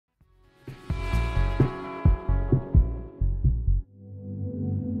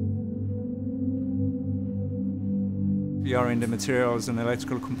We are in the Materials and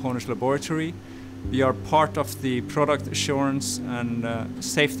Electrical Components Laboratory. We are part of the Product Assurance and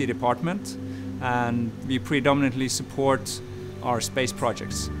Safety Department, and we predominantly support our space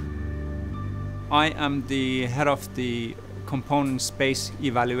projects. I am the head of the Component Space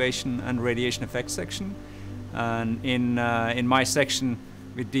Evaluation and Radiation Effects section, and in my section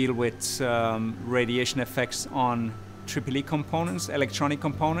we deal with radiation effects on EEE components, electronic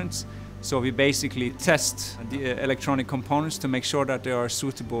components. So we basically test the electronic components to make sure that they are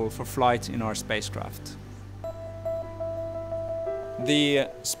suitable for flight in our spacecraft. The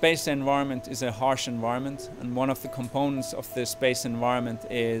space environment is a harsh environment, and one of the components of the space environment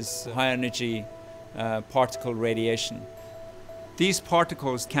is high energy particle radiation. These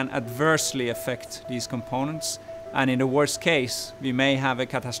particles can adversely affect these components, and in the worst case, we may have a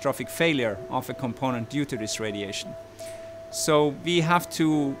catastrophic failure of a component due to this radiation. So we have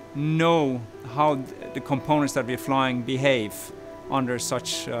to know how the components that we're flying behave under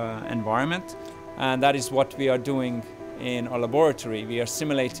such environment, and that is what we are doing in our laboratory. We are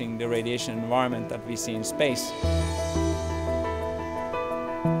simulating the radiation environment that we see in space.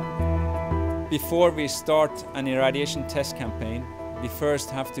 Before we start an irradiation test campaign, we first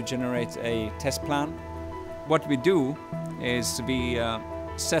have to generate a test plan. What we do is we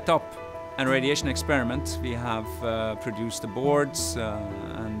set up a radiation experiment. We have produced the boards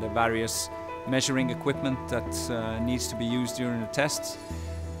and the various measuring equipment that needs to be used during the tests.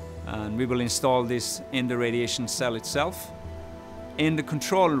 And we will install this in the radiation cell itself. In the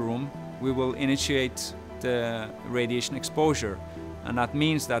control room, we will initiate the radiation exposure, and that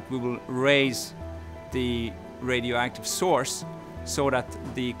means that we will raise the radioactive source so that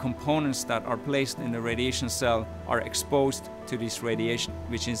the components that are placed in the radiation cell are exposed to this radiation,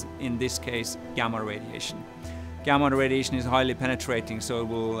 which is in this case gamma radiation. Gamma radiation is highly penetrating, so it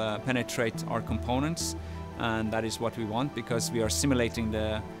will penetrate our components, and that is what we want because we are simulating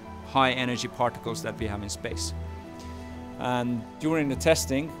the high energy particles that we have in space. And during the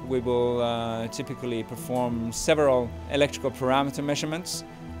testing, we will typically perform several electrical parameter measurements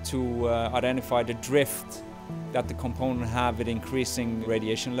to identify the drift that the component have with increasing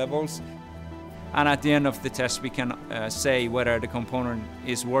radiation levels. And at the end of the test, we can say whether the component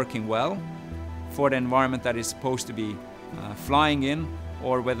is working well for the environment that is supposed to be flying in,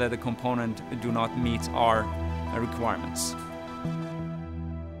 or whether the component do not meet our requirements.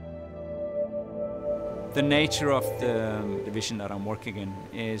 The nature of the division that I'm working in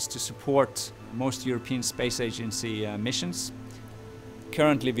is to support most European Space Agency missions.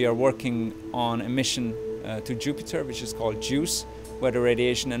 Currently we are working on a mission to Jupiter, which is called JUICE, where the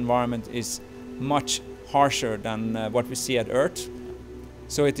radiation environment is much harsher than what we see at Earth.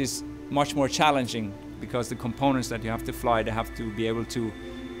 So it is much more challenging because the components that you have to fly, they have to be able to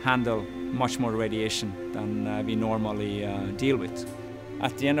handle much more radiation than we normally deal with.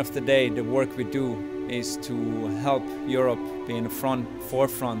 At the end of the day, the work we do is to help Europe be in the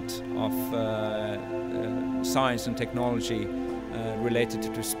forefront of science and technology related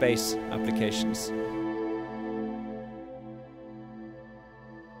to space applications.